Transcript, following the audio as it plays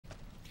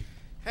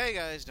Hey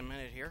guys,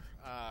 Demented here.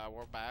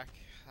 We're back.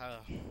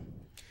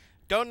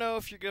 Don't know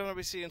if you're going to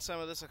be seeing some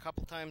of this a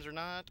couple times or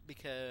not,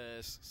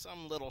 because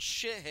some little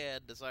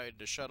shithead decided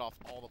to shut off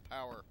all the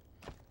power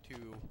to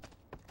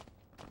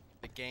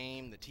the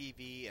game, the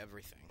TV,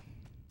 everything.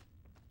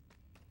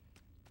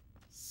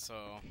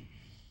 So,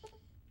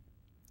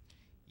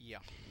 yeah,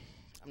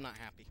 I'm not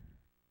happy.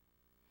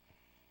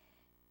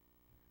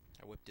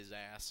 I whipped his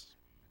ass.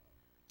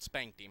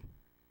 Spanked him.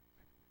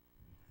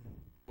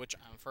 Which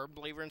I'm a firm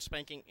believer in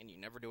spanking, and you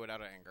never do it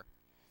out of anger.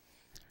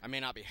 I may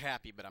not be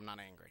happy, but I'm not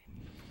angry.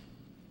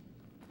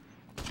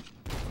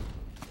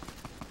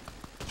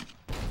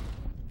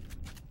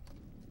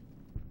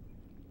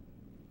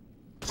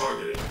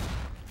 Targeting.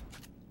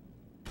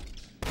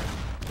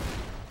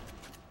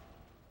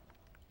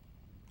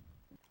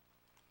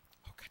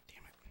 Oh, god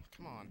damn it.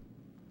 Come on.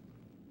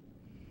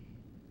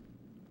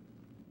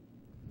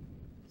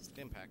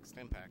 Stim pack,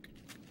 stim pack.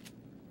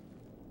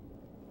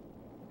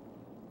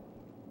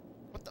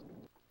 What the?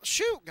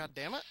 Shoot, god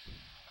damn it.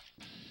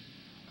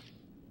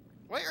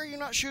 Why are you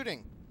not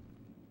shooting?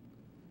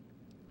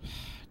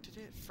 Did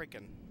it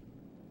freaking...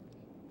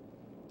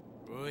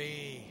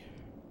 Oy.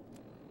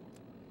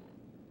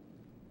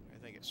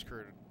 I think it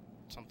screwed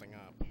something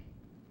up.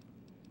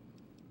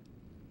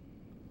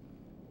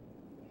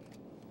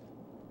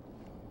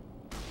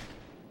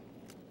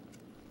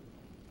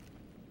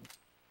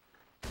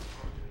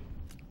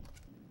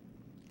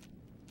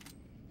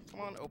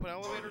 Come on, open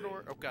elevator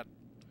door. Oh god.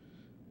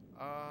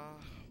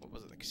 What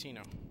was it? The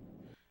casino.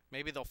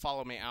 Maybe they'll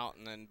follow me out,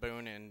 and then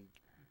Boone and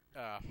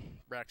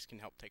Rex can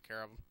help take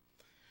care of them.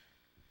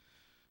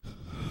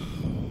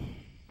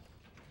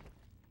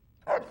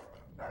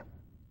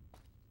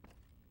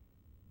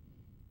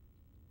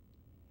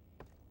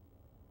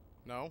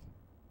 No?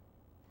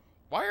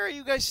 Why are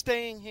you guys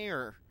staying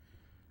here?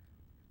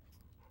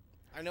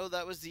 I know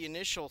that was the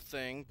initial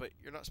thing, but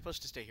you're not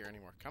supposed to stay here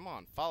anymore. Come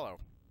on, follow.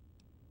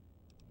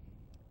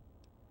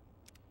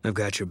 I've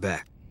got your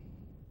back.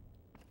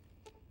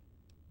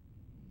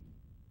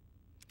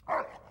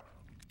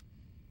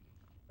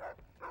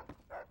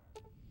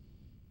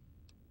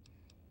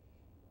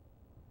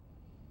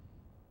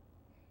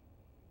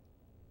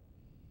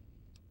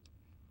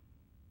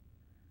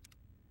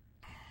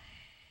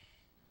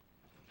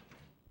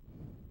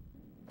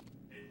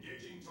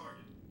 Engaging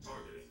target.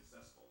 Target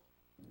successful.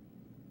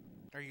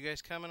 Are you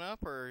guys coming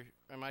up, or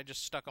am I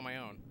just stuck on my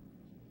own?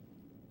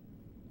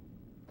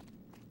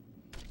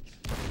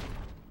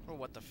 Oh,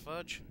 what the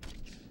fudge?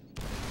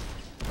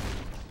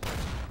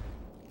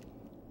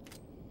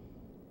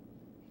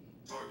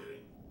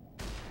 Targeting.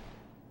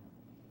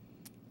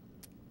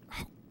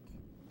 Oh.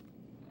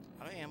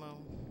 Out of ammo.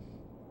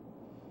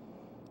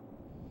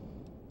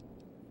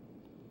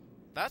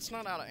 That's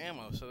not out of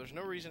ammo, so there's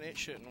no reason it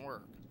shouldn't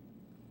work.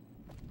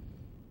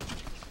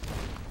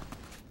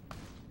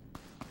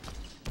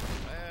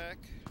 Back.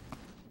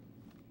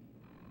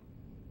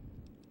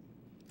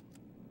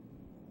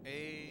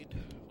 Aid.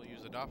 We'll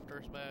use the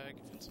doctor's bag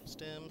and some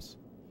stems.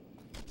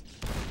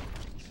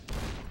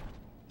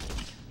 Did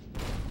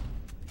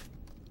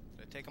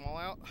I take them all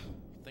out?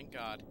 Thank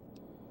God.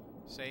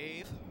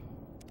 Save.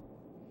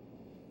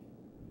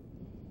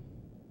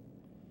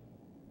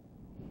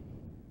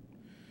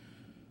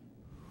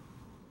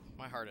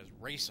 My heart is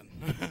racing.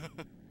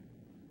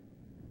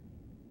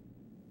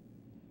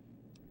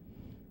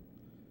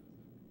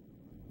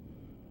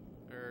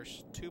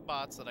 There's two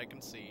bots that I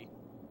can see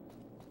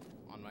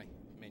on my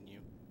menu.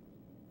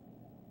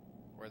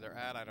 Where they're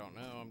at, I don't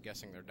know. I'm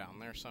guessing they're down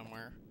there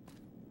somewhere.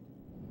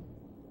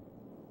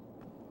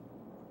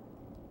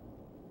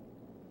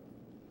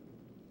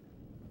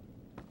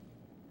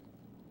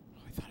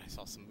 Oh, I thought I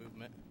saw some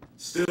movement.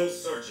 Still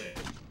searching.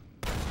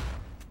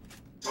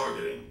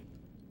 Targeting.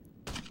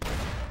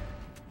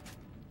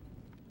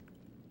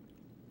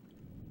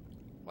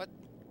 What?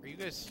 Are you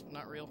guys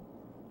not real?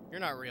 You're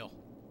not real.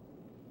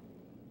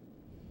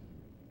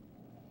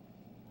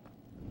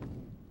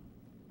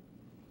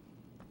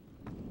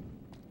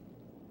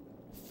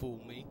 Fool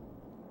me.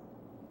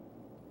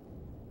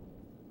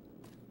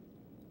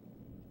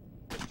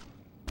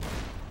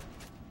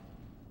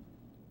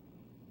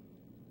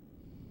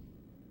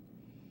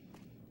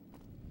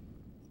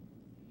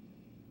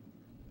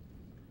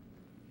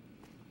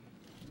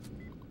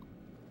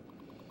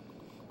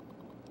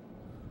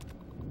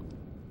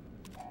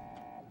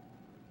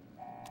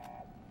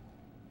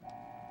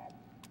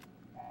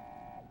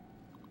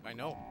 I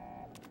know.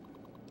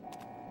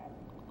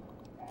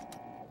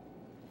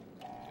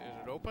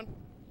 Did it open?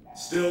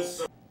 Still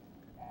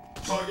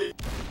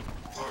target.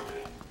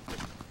 Targeting.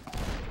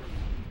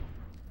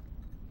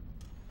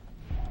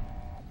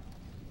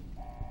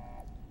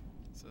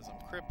 It says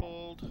I'm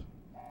crippled.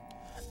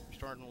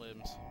 Restoring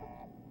limbs.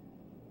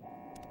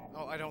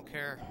 Oh, I don't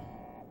care.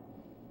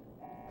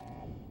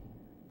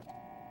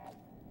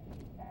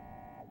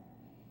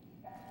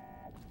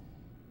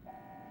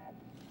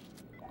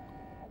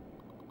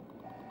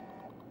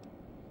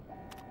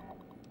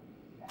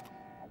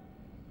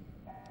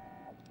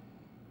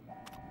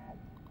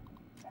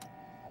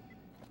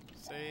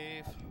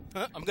 Save.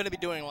 I'm gonna be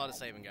doing a lot of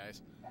saving,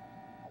 guys.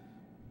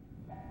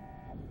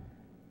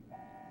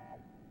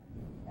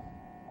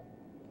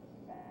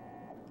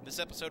 This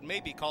episode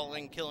may be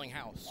calling Killing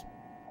House.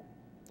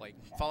 Like,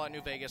 Fallout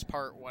New Vegas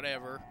part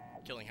whatever,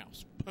 Killing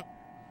House. Is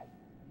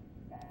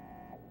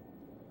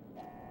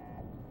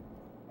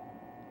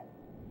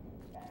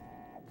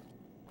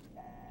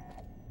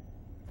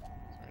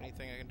there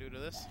anything I can do to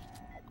this?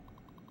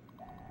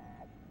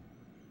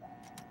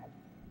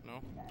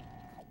 No?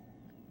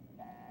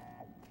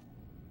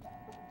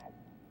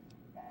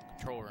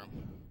 Control room.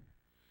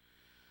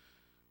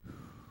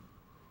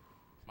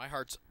 My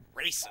heart's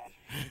racing.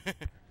 I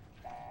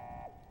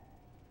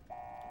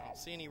don't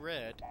see any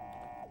red.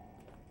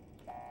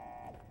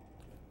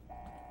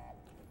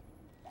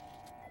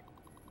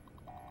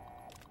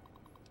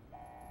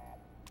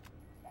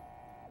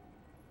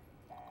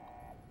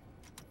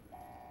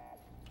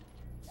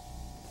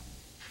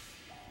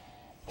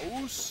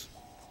 House?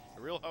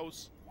 A real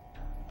house?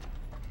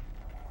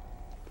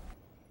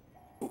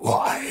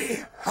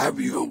 Why have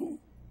you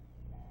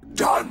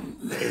done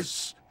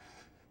this?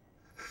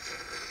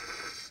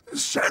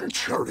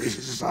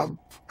 Centuries of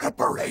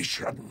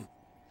preparation.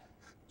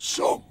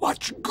 So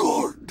much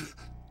good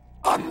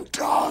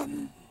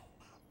undone.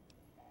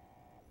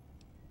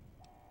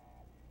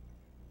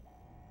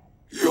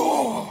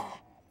 Your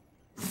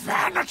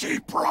vanity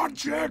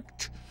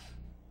project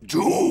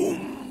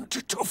doomed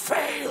to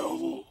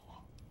fail.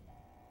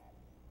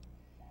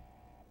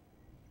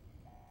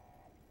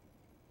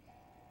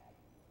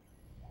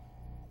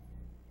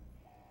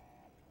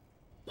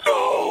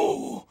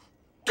 No!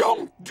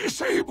 Don't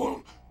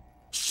disable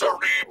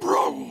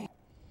Cerebral!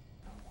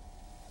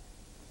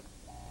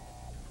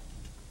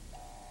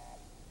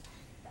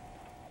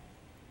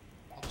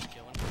 I'll just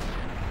kill him.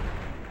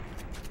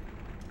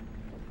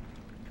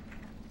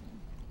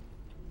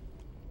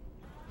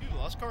 You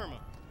lost karma.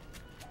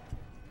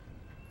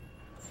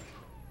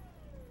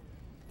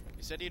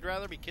 He said he'd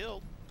rather be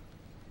killed.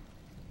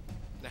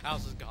 The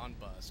house has gone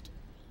bust.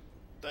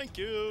 Thank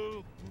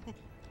you!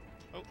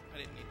 Oh, I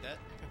didn't need that.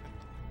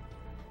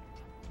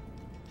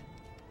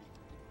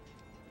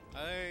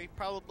 I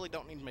probably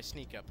don't need my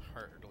sneak up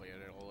hardly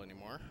at all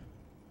anymore.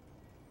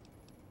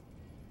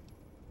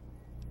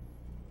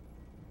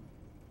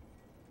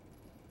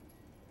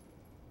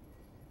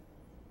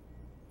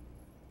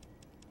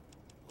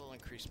 We'll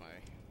increase my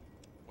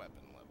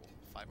weapon level.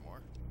 5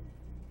 more.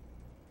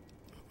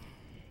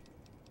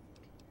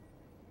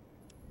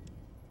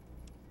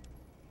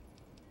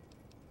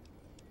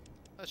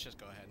 Let's just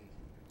go ahead and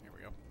here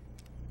we go.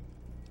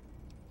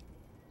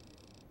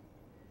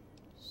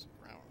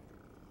 Surrounder.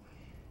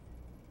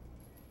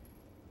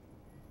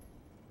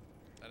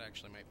 That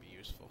actually might be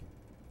useful.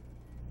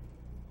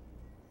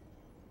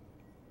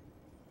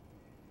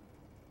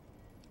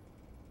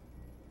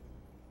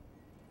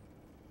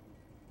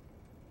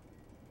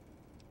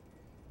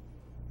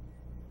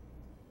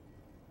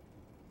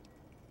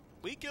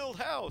 We killed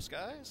House,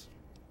 guys.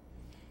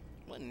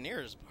 Wasn't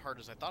near as hard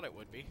as I thought it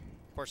would be.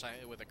 Of course,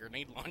 with a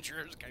grenade launcher,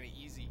 it was kind of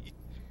easy.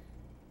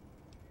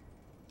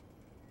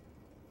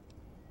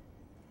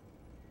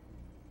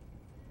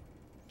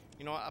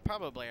 You know what? I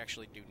probably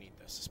actually do need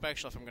this,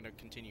 especially if I'm going to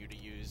continue to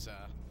use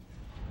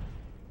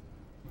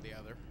the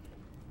other.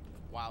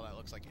 Wow, that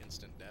looks like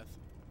instant death.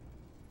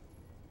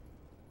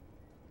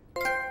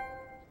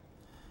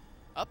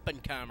 Up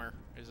and Comer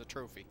is a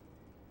trophy.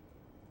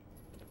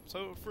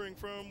 Suffering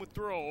from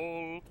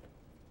withdrawal.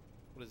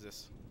 What is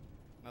this?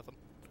 Nothing.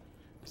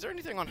 Is there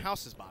anything on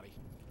House's body?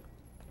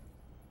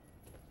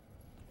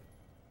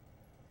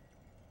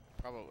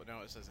 Probably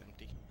no. It says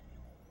empty.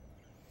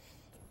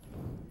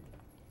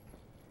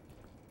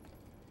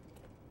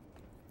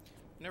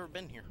 Never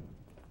been here.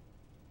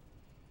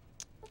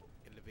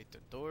 Elevator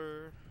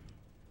door.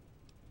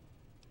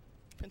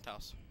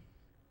 Penthouse.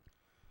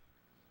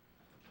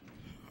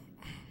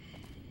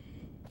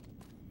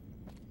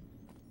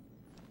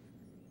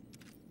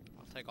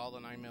 I'll take all the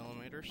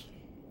 9mm.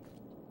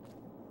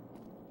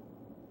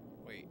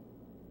 Wait,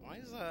 why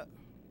is that?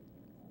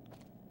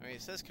 I mean,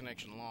 it says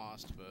connection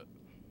lost, but...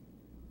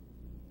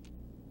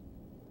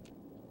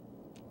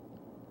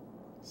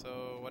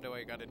 So, what do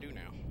I gotta do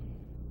now?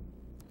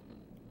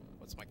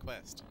 What's my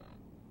quest?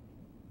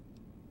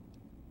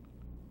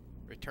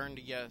 Return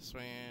to Yes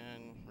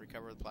Man,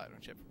 recover the platinum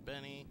chip for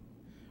Benny.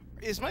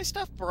 Is my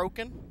stuff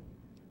broken?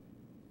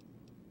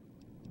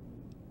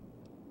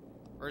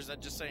 Or is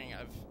that just saying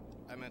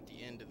I'm at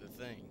the end of the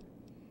thing?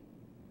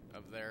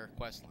 Of their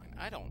quest line?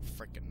 I don't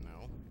frickin'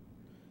 know.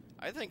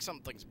 I think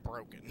something's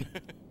broken.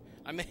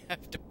 I may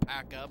have to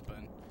pack up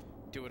and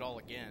do it all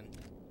again,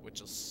 which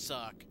will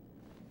suck.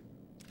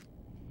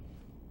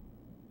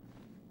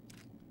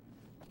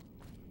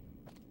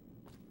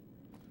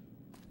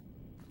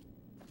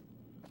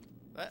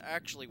 That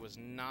actually was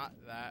not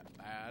that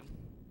bad.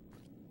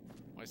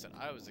 Like I said,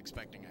 I was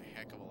expecting a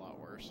heck of a lot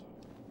worse.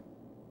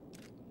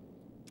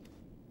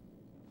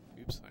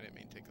 Oops, I didn't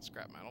mean to take the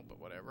scrap metal, but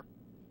whatever.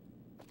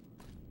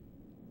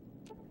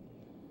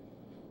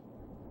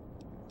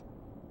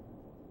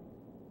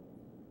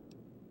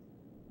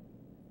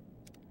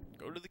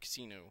 Go to the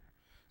casino.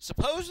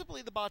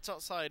 Supposedly the bots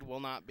outside will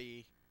not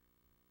be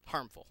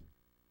harmful.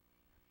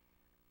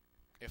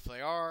 If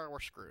they are,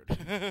 we're screwed.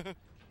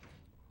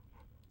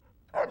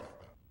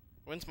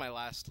 When's my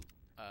last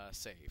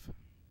save?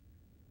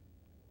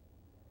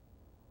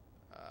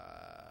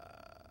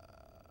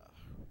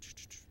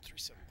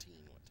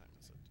 3:17. What time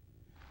is it?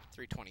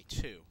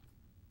 3:22.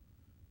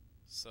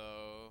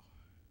 So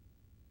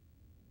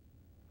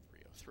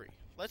 3:03.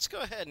 Let's go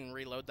ahead and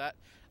reload that.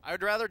 I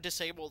would rather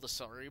disable the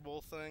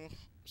cerebral thing.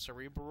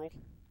 Cerebral.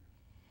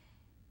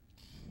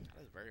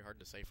 That is very hard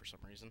to say for some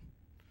reason.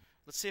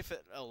 Let's see if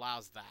it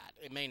allows that.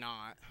 It may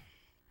not,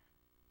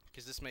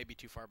 because this may be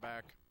too far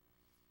back.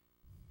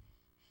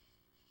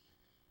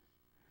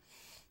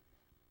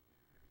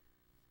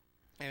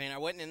 I mean, I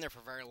wasn't in there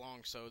for very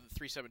long, so the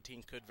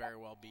 3:17 could very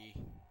well be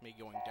me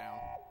going down.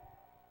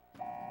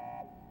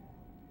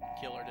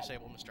 Kill or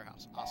disable Mr.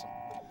 House. Awesome.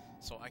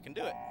 So I can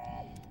do it.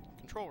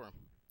 Control room.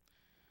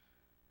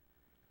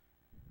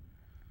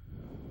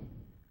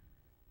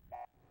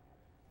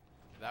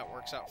 That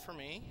works out for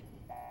me.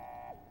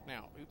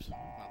 Now, oops,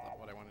 not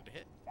what I wanted to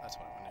hit. That's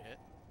what I wanted to hit.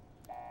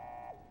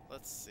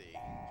 Let's see.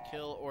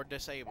 Kill or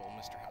disable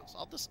Mr. House.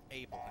 I'll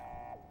disable him.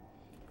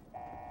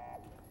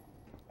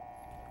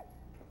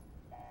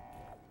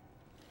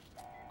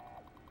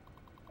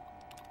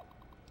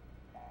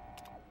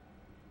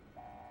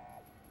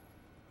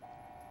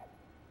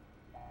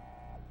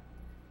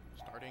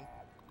 Starting.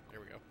 There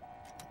we go.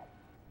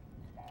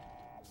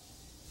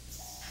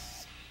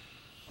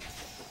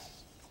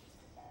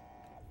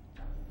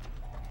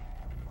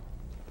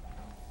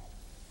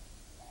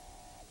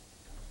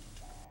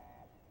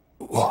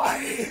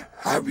 Why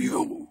have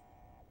you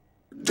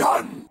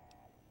done?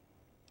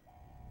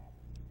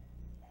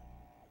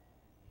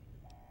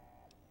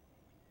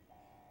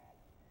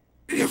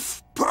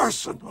 If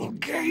personal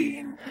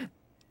gain.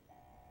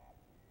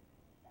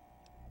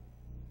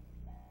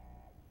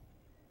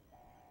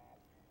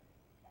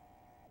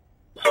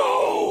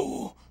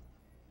 No!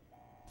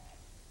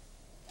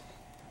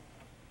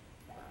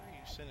 Where are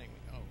you sending me?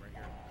 Oh, right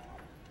here.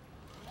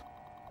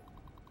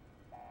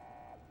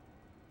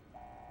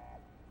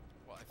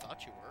 Well, I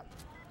thought you were.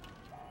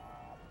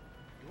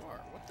 You are.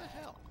 What the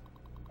hell?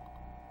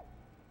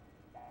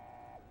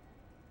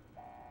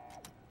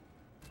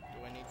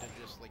 Do I need to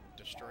just, like,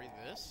 destroy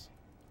this?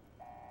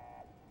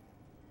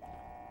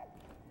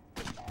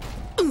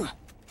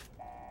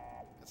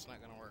 That's not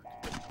gonna work.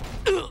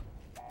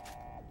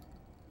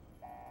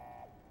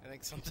 I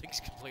think something's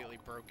completely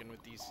broken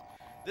with these.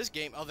 This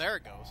game. Oh, there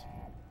it goes.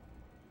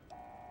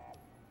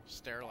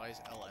 Sterilize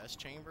LS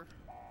chamber.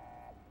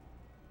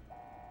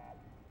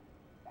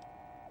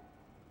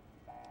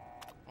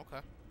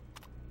 Okay.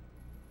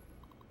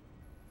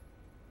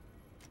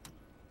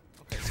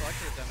 Okay, so I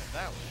could have done it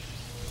that way.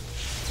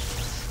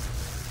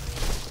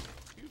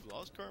 You've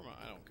lost karma.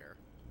 I don't care.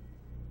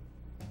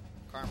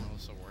 Karma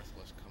is a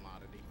worthless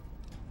commodity.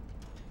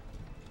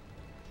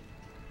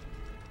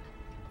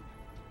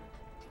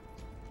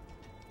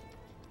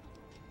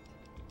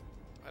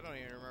 I don't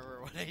even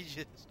remember what I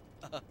just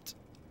upped.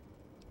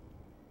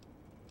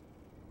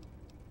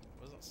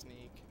 Wasn't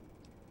sneak.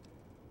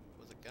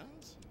 Was it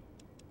guns?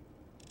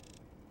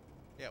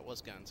 Yeah, it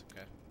was guns,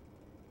 okay.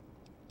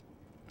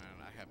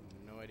 And I have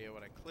no idea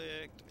what I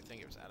clicked. I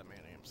think it was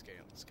adamantium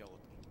skeleton.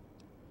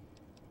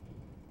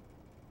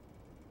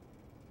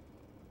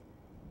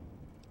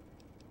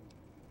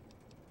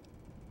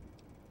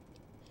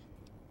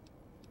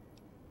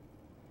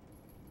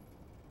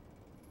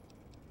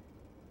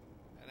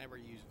 I never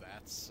use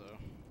VATS, so...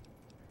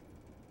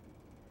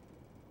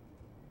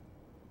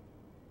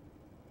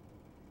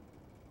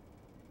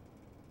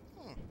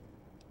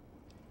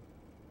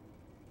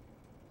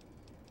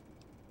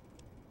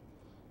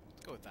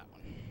 Let's go with that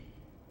one.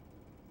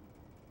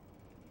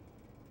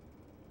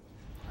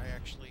 I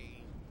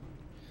actually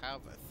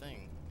have a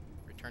thing.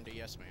 Return to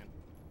Yes Man.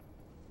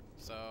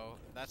 So,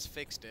 that's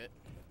fixed it.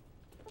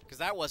 Because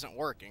that wasn't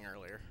working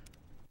earlier.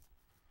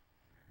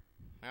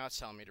 Now it's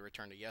telling me to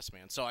return to Yes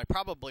Man. So I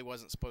probably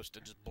wasn't supposed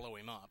to just blow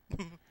him up.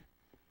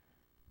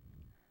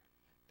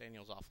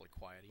 Daniel's awfully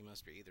quiet. He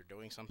must be either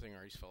doing something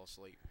or he's fell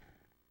asleep.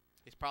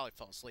 He's probably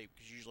fell asleep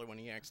because usually when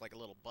he acts like a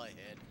little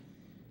butthead,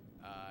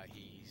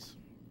 he's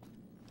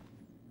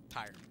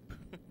tired.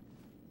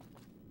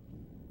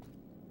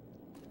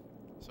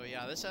 So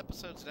yeah, this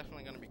episode's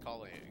definitely going to be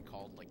called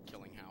like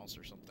Killing House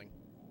or something.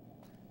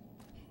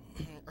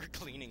 Or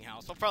Cleaning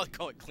House. I'll probably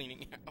call it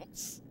Cleaning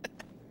House.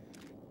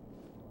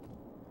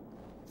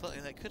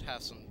 That could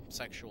have some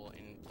sexual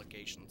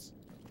implications.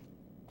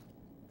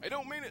 I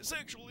don't mean it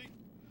sexually.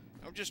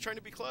 I'm just trying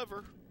to be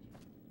clever.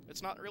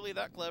 It's not really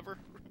that clever.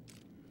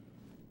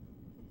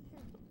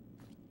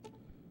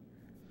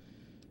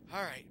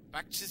 Alright,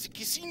 back to the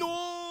casino!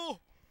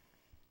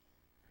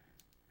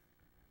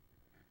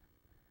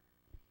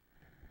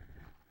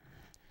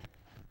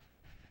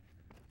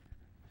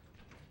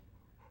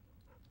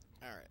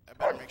 Alright, I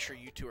better make sure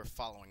you two are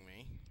following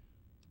me.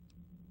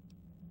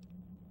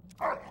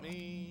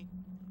 Me.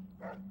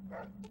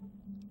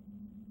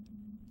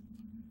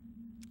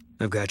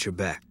 I've got your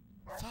back.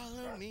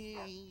 Follow me,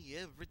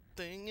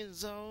 everything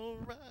is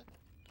alright.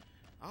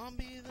 I'll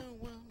be the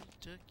one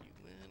to tuck you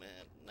in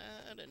at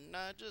night. And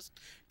I just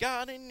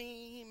got an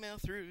email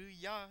through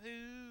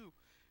Yahoo,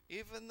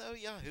 even though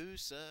Yahoo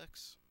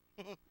sucks.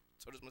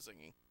 So does my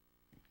singing.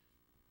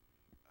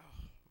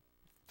 Oh,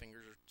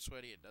 fingers are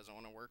sweaty. It doesn't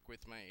want to work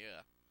with my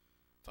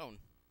phone.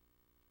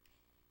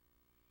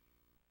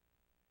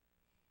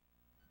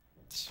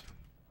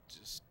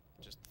 Just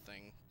a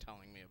thing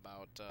telling me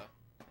about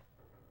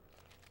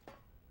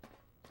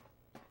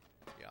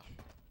yeah.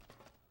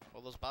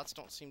 Well, those bots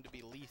don't seem to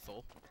be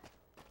lethal.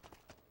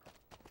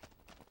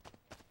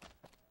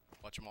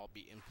 Watch them all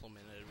be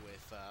implemented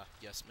with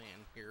Yes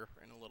Man here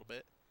in a little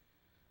bit.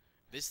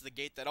 This is the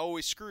gate that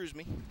always screws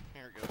me.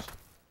 Here it goes.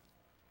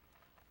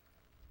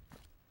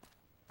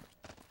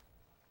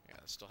 Yeah,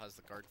 it still has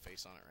the guard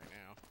face on it right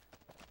now.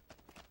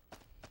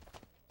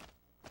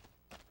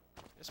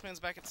 This man's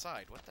back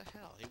inside. What the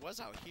hell? He was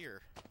out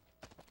here.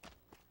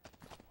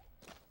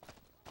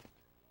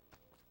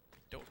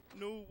 Don't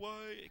know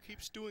why it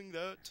keeps doing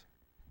that.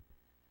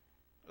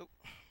 Oh,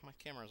 my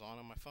camera's on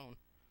my phone.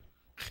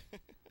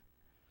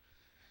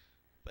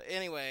 But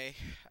anyway,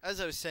 as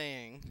I was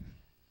saying,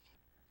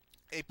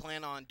 I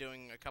plan on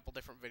doing a couple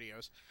different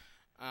videos.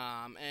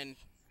 And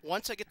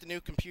once I get the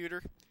new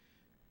computer,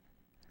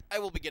 I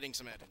will be getting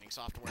some editing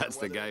software. That's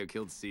the guy who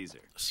killed Caesar.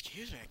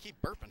 Excuse me, I keep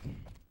burping.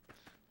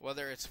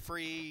 Whether it's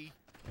free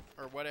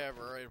or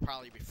whatever, it'll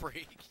probably be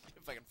free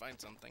if I can find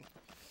something.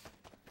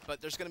 But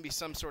there's going to be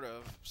some sort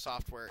of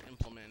software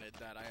implemented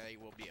that I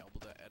will be able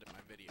to edit my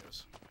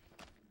videos.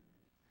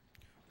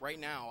 Right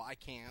now, I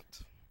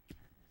can't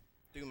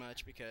do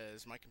much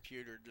because my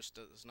computer just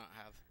does not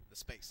have the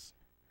space.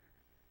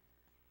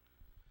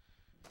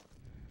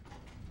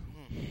 I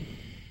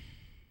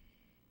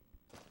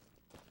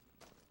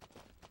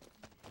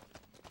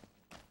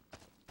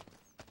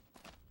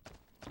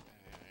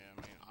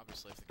mean,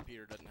 obviously, if the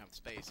computer doesn't have the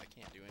space, I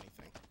can't do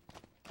anything.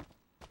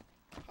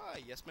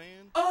 Hi, Yes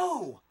Man.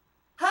 Oh!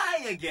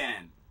 Hi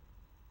again!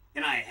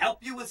 Can I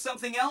help you with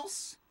something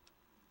else?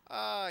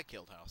 I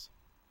killed House.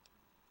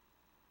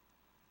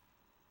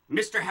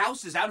 Mr.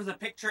 House is out of the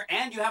picture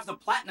and you have the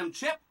platinum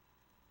chip?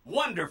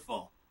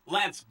 Wonderful!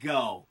 Let's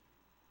go!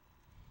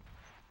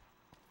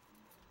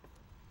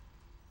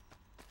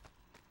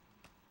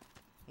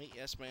 Meet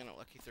Yes Man at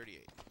Lucky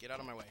 38. Get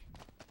out of my way.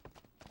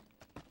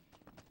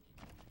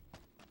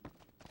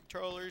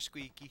 Controller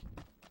squeaky.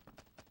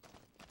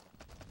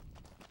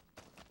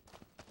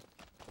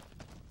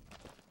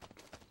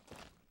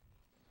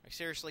 I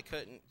seriously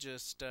couldn't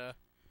just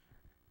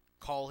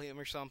call him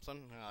or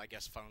something. I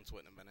guess phones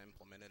wouldn't have been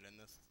implemented in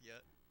this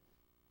yet.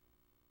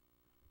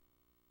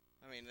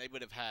 I mean, they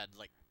would have had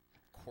like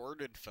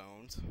corded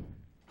phones,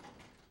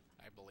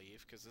 I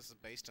believe, because this is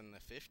based in the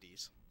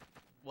 50s.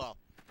 Well,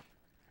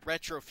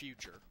 retro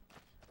future,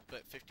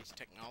 but 50s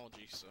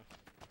technology, so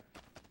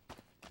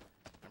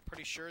I'm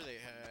pretty sure they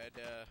had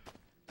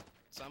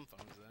some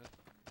phones then,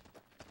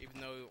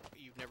 even though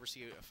you've never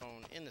seen a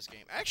phone in this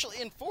game.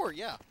 Actually, in 4,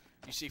 yeah,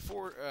 you see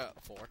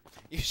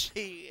you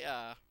see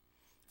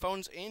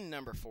phones in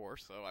number 4,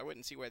 so I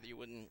wouldn't see whether you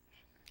wouldn't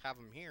have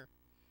them here.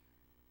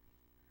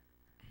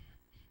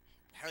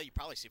 Hell, you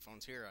probably see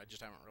phones here, I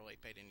just haven't really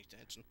paid any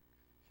attention.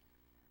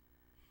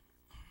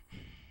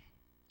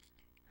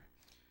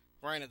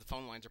 Granted, the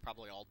phone lines are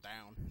probably all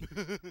down.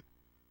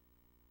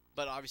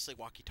 But obviously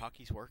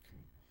walkie-talkies work,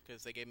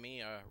 because they gave me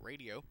a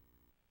radio.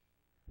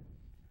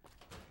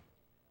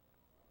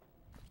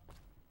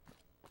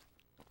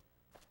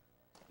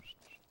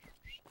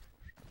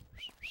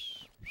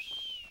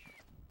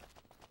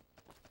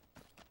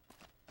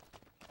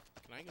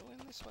 Can I go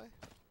in this way?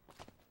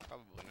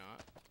 Probably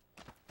not.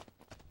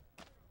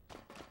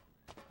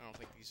 I don't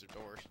think these are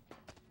doors.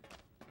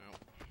 No.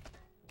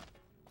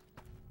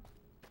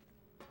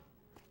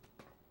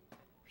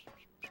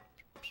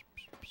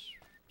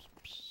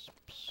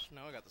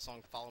 Now I got the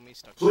song Follow Me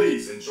stuck.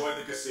 Please enjoy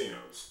the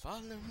casinos.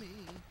 Follow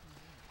me,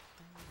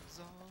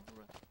 everything's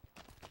alright.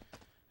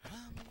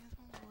 I'll be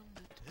the one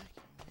to take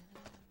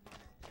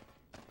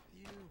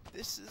you.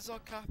 This is all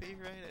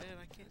copyrighted,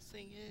 I can't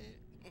sing it.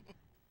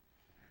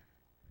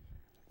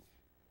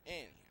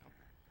 Anyhow,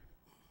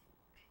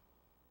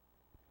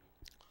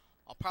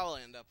 I'll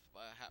probably end up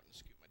having to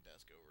scoot my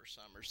desk over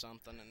some or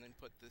something, and then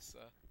put this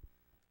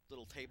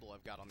little table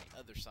I've got on the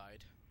other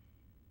side.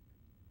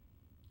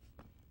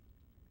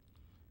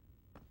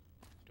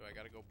 Do I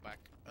gotta go back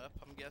up,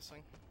 I'm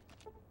guessing?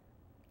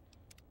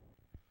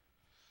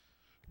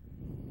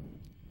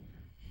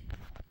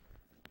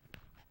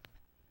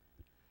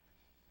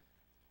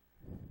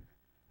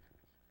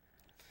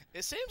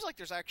 It seems like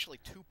there's actually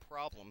 2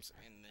 problems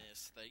in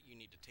this that you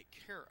need to take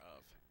care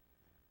of.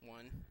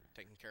 One,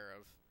 taking care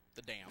of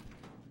the dam.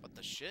 What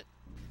the shit?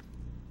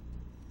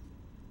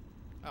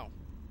 Oh.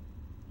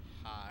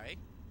 Hi.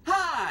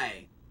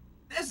 Hi!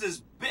 This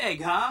is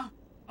big, huh?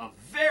 A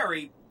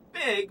very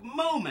big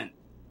moment.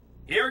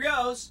 Here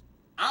goes.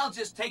 I'll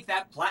just take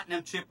that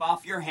platinum chip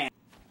off your hand.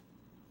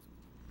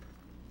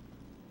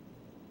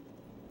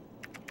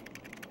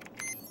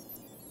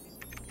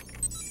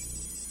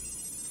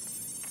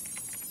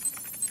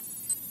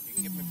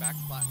 back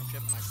to platinum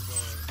chip, and I can go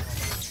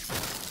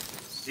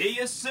See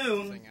you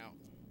soon. thing out.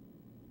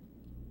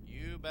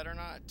 You better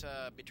not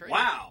betray me.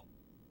 Wow.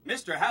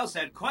 Mr. House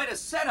had quite a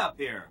setup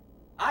here.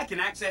 I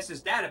can access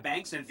his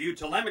databanks and view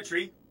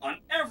telemetry on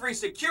every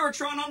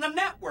Securitron on the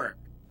network.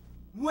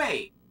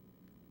 Wait.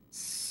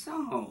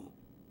 So,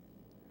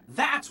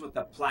 that's what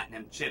the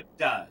platinum chip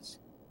does.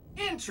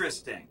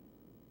 Interesting.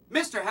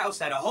 Mr. House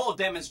had a whole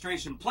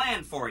demonstration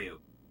planned for you.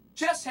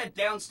 Just head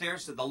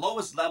downstairs to the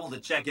lowest level to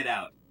check it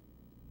out.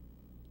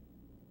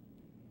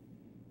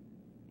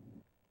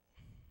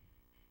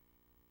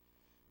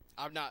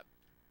 I'm not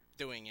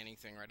doing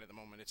anything right at the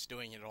moment. It's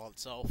doing it all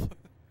itself.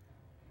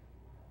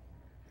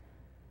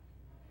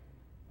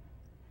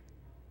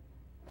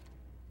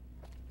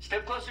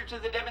 Step closer to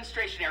the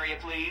demonstration area,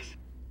 please.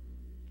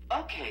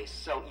 Okay,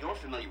 so you're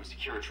familiar with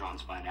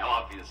Securitrons by now,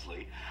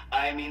 obviously.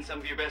 I mean, some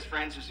of your best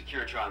friends are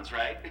Securitrons,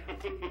 right?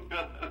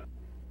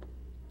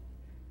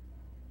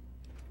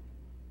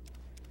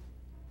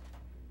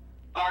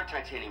 Our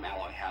titanium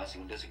alloy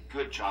housing does a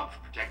good job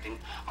of protecting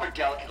our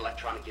delicate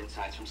electronic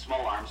insides from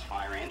small arms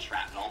fire and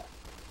shrapnel.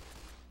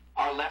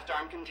 Our left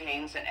arm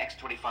contains an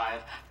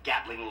X-25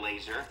 Gatling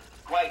laser,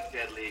 quite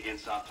deadly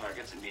against soft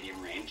targets at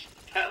medium range.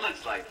 That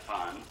looks like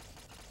fun.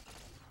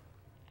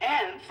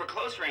 And for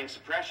close-range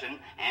suppression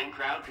and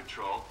crowd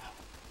control,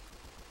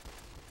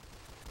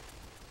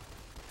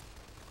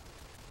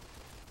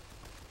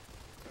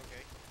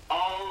 Okay.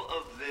 all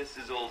of this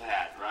is old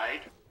hat,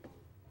 right?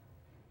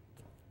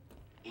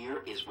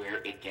 Here is where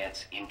it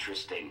gets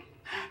interesting.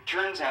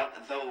 Turns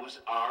out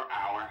those are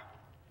our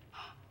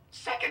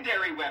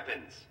secondary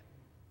weapons.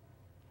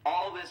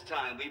 All this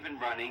time we've been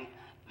running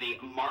the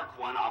Mark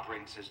I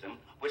operating system,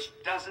 which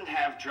doesn't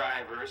have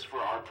drivers for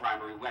our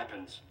primary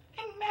weapons.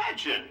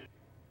 Imagine!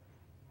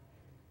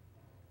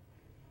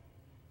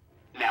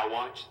 Now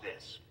watch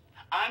this.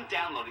 I'm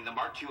downloading the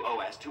Mark II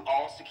OS to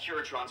all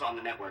Securitrons on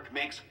the network.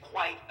 Makes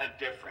quite a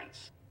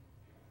difference.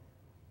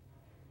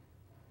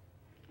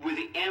 With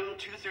the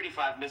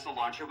M235 missile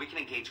launcher, we can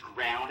engage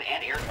ground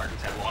and air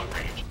targets at long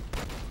range.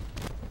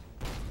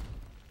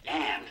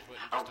 And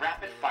a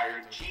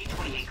rapid-fire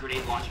G-28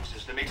 grenade launching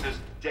system makes us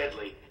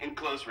deadly in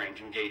close-range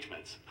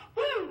engagements.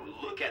 Woo!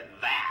 Look at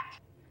that!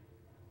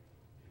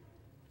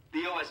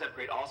 The OS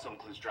upgrade also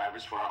includes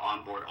drivers for our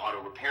onboard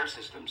auto repair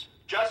systems.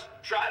 Just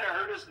try to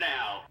hurt us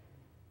now.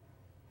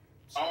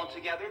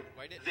 Altogether,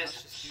 this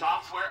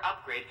software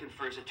upgrade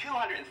confers a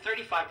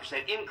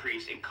 235%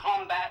 increase in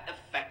combat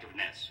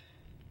effectiveness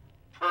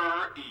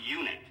per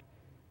unit.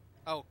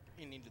 Oh,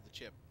 he needed the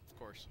chip, of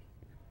course.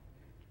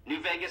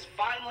 New Vegas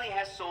finally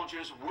has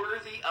soldiers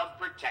worthy of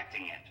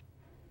protecting it.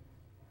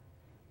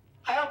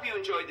 I hope you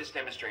enjoyed this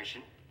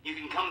demonstration. You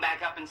can come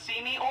back up and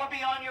see me or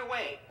be on your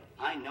way.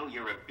 I know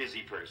you're a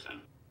busy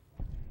person.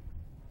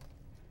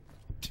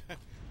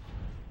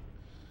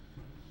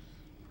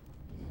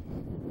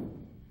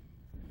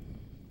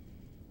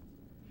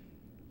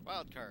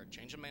 Wildcard,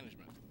 change of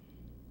management.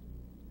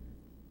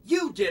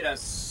 You did a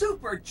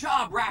super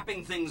job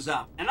wrapping things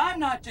up, and I'm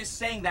not just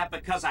saying that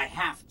because I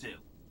have to.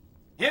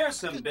 Here's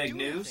some Couldn't big do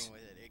news. anything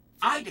with it.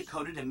 I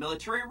decoded a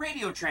military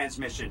radio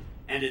transmission,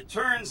 and it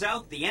turns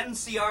out the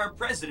NCR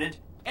president,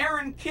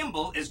 Aaron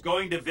Kimball, is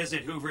going to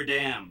visit Hoover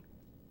Dam.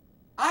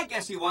 I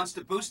guess he wants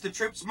to boost the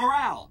troops'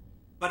 morale,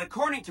 but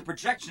according to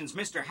projections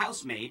Mr.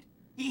 House made,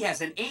 he has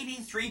an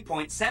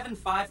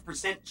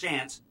 83.75%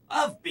 chance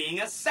of being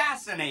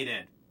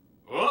assassinated.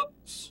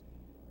 Oops.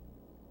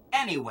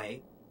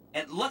 Anyway,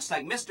 it looks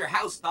like Mr.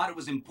 House thought it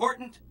was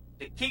important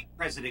to keep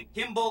President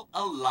Kimball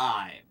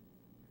alive.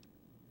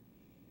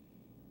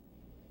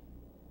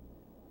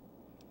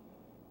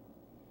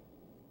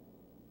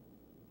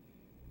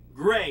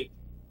 Great.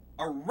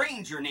 A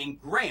ranger named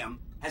Graham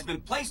has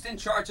been placed in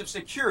charge of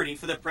security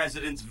for the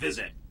president's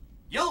visit.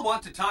 You'll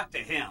want to talk to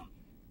him.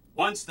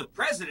 Once the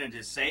president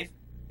is safe,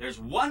 there's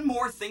one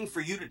more thing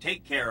for you to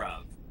take care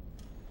of.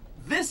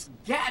 This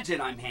gadget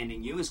I'm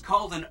handing you is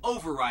called an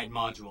override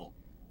module.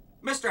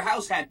 Mr.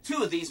 House had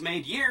 2 of these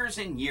made years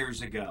and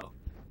years ago.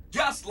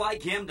 Just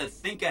like him to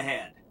think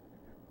ahead.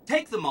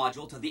 Take the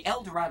module to the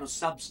El Dorado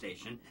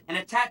substation and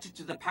attach it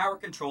to the power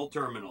control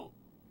terminal.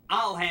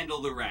 I'll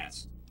handle the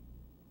rest.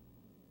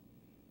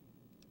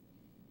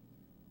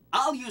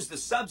 I'll use the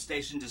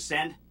substation to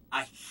send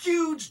a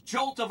huge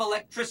jolt of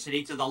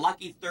electricity to the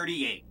Lucky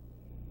 38.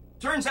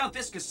 Turns out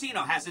this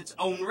casino has its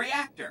own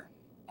reactor.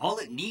 All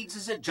it needs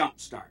is a jump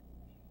start.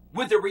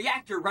 With the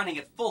reactor running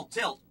at full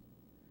tilt,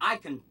 I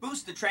can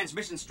boost the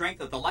transmission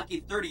strength of the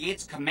Lucky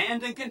 38's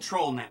command and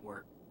control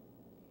network.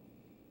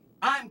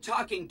 I'm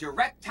talking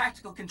direct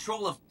tactical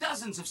control of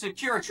dozens of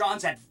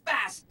Securitrons at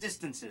vast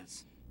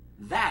distances.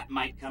 That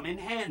might come in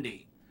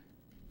handy.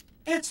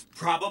 It's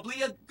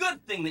probably a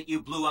good thing that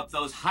you blew up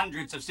those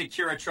hundreds of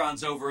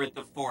Securitrons over at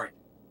the fort.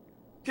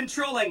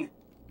 Controlling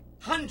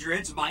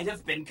hundreds might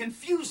have been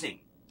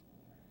confusing.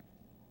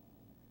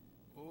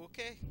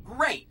 Okay.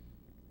 Great.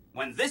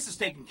 When this is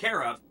taken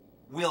care of,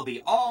 we'll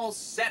be all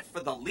set for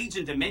the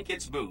Legion to make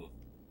its move.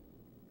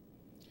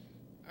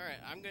 Alright,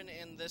 I'm going to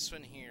end this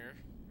one here.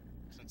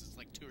 since it's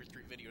like 2 or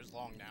 3 videos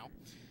long now.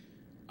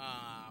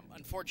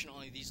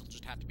 Unfortunately, these will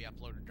just have to be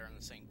uploaded during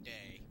the same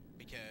day,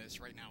 because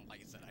right now,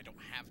 like I said, I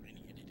don't have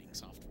any editing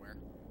software.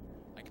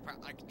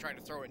 I could try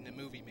to throw it in the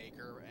Movie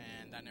Maker,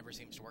 and that never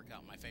seems to work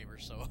out in my favor,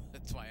 so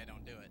that's why I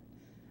don't do it.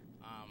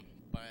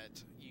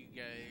 But you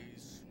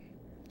guys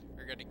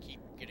are going to keep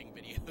getting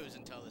videos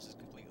until this is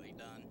completely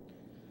done.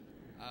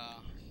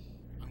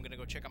 I'm going to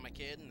go check on my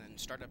kid and then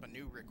start up a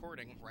new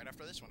recording right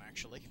after this one,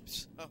 actually.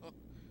 So,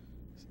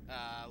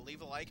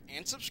 leave a like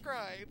and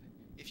subscribe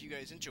if you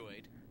guys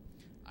enjoyed.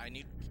 I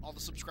need all the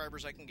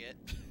subscribers I can get.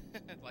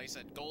 Like I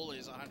said, goal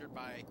is 100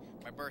 by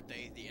my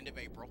birthday, the end of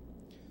April.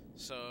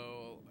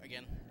 So,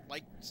 again,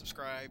 like,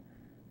 subscribe,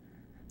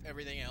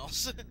 everything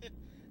else.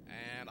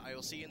 And I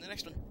will see you in the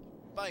next one.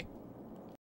 Bye.